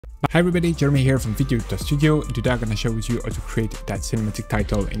Hi everybody, Jeremy here from Video Studio, and today I'm going to share with you how to create that cinematic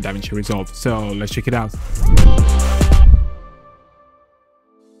title in Davinci Resolve. So let's check it out.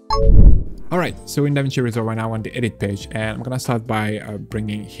 Alright, so in Davinci Resolve right now on the edit page, and I'm going to start by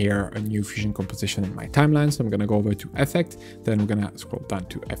bringing here a new fusion composition in my timeline. So I'm going to go over to Effect, then we're going to scroll down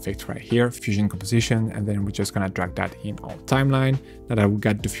to Effect right here, Fusion Composition, and then we're just going to drag that in our timeline. Now that we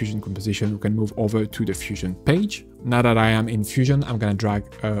got the fusion composition, we can move over to the fusion page. Now that I am in Fusion, I'm going to drag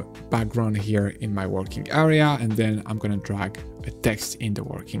a background here in my working area, and then I'm going to drag a text in the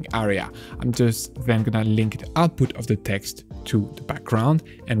working area. I'm just then going to link the output of the text to the background,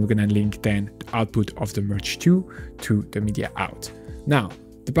 and we're going to link then the output of the merge to the media out. Now,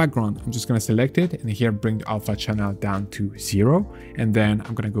 the background, I'm just going to select it, and here bring the alpha channel down to 0, and then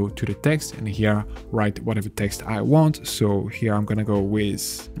I'm going to go to the text, and here write whatever text I want. So here I'm going to go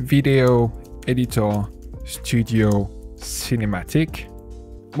with Video Editor Studio Cinematic.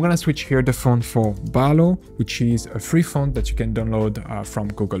 I'm going to switch here the font for Barlow, which is a free font that you can download from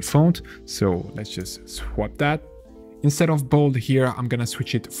Google Font. So let's just swap that. Instead of bold here, I'm going to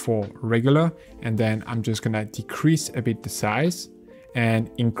switch it for regular, and then I'm just going to decrease a bit the size and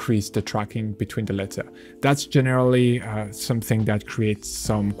increase the tracking between the letter. That's generally something that creates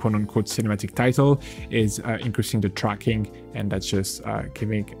some quote-unquote cinematic title, is increasing the tracking, and that's just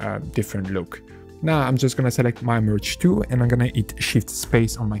giving a different look. Now I'm just going to select my merge to, and I'm going to hit shift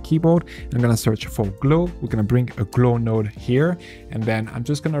space on my keyboard. I'm going to search for glow. We're going to bring a glow node here, and then I'm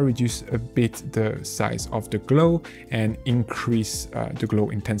just going to reduce a bit the size of the glow and increase the glow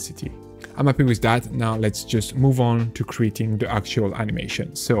intensity. I'm happy with that. Now let's just move on to creating the actual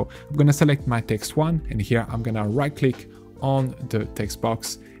animation. So I'm going to select my text one, and here I'm going to right click on the text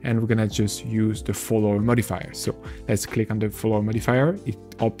box, and we're gonna just use the Follower Modifier. So let's click on the Follower Modifier. It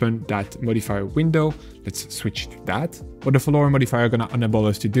opened that modifier window. Let's switch to that. What the Follower Modifier gonna enable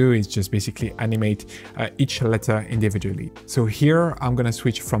us to do is just basically animate each letter individually. So here I'm gonna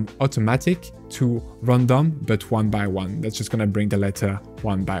switch from automatic to random, but one by one. That's just gonna bring the letter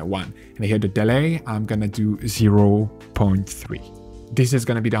one by one. And here the delay, I'm gonna do 0.3. This is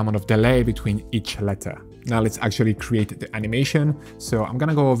gonna be the amount of delay between each letter. Now let's actually create the animation. So I'm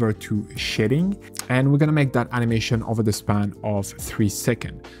gonna go over to shading, and we're gonna make that animation over the span of 3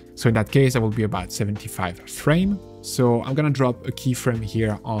 seconds. So in that case, that will be about 75 frames. So I'm gonna drop a keyframe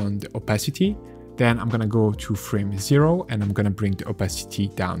here on the opacity. Then I'm gonna go to frame 0, and I'm gonna bring the opacity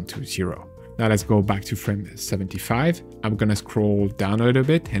down to 0. Now let's go back to frame 75. I'm gonna scroll down a little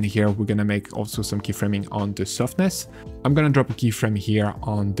bit, and here we're gonna make also some keyframing on the softness. I'm gonna drop a keyframe here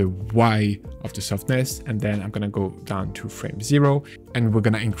on the Y of the softness, and then I'm gonna go down to frame 0, and we're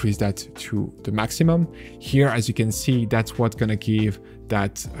gonna increase that to the maximum. Here, as you can see, that's what's gonna give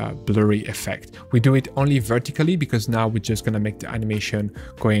that blurry effect. We do it only vertically because now we're just gonna make the animation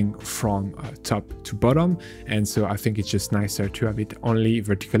going from top to bottom, and so I think it's just nicer to have it only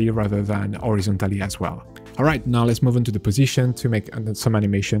vertically rather than horizontally as well. All right, now let's move on to the position to make some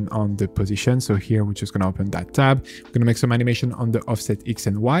animation on the position. So here we're just gonna open that tab. We're gonna make some animation on the offset X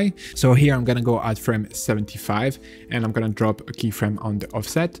and Y. So here I'm gonna go at frame 75, and I'm gonna drop a keyframe on the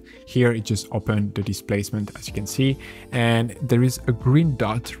offset. Here it just opened the displacement, as you can see, and there is a green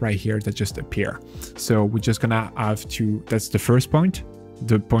dot right here that just appear. So we're just gonna have to, that's the first point,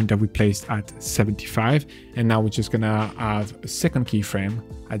 the point that we placed at 75, and now we're just gonna have a second keyframe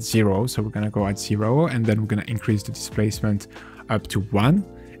at 0. So we're gonna go at 0, and then we're gonna increase the displacement up to 1,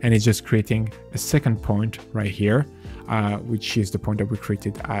 and it's just creating a second point right here, which is the point that we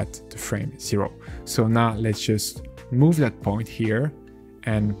created at the frame 0. So now let's just move that point here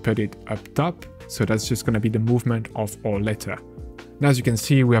and put it up top. So that's just gonna be the movement of our letter. Now, as you can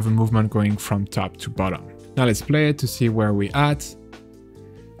see, we have a movement going from top to bottom. Now let's play it to see where we're at.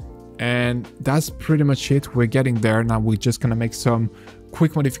 And that's pretty much it. We're getting there. Now we're just gonna make some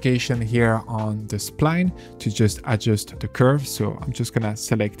quick modification here on the spline to just adjust the curve. So I'm just gonna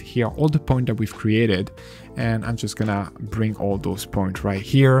select here all the points that we've created, and I'm just gonna bring all those points right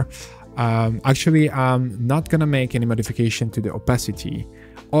here. Actually, I'm not gonna make any modification to the opacity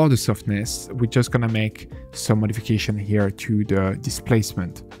or the softness. We're just gonna make some modification here to the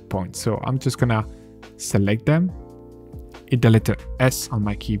displacement point. So I'm just gonna select them, hit the letter S on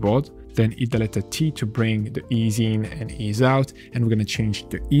my keyboard, then hit the letter T to bring the ease in and ease out, and we're going to change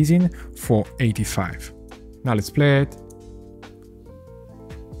the ease in for 85. Now let's play it.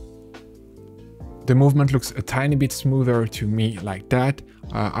 The movement looks a tiny bit smoother to me like that.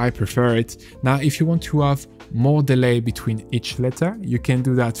 I prefer it. Now, if you want to have more delay between each letter, you can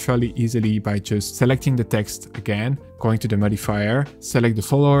do that fairly easily by just selecting the text again, going to the modifier, select the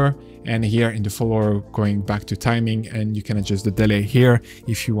follower, and here in the follower going back to timing, and you can adjust the delay here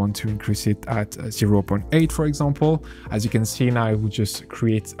if you want to increase it at 0.8, for example. As you can see now, it will just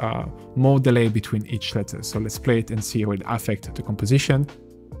create more delay between each letter. So let's play it and see how it affects the composition.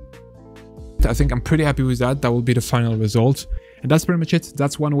 I think I'm pretty happy with that. That will be the final result. And that's pretty much it.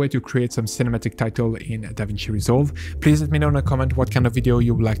 That's one way to create some cinematic title in DaVinci Resolve. Please let me know in a comment what kind of video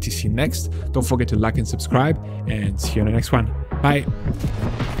you would like to see next. Don't forget to like and subscribe, and see you on the next one. Bye.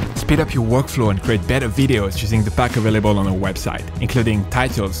 Speed up your workflow and create better videos using the pack available on our website, including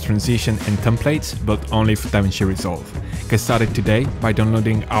titles, transition, and templates, but only for DaVinci Resolve. Get started today by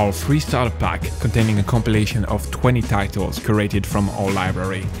downloading our free starter pack containing a compilation of 20 titles curated from our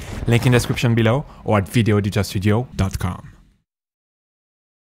library. Link in the description below or at videoditastudio.com.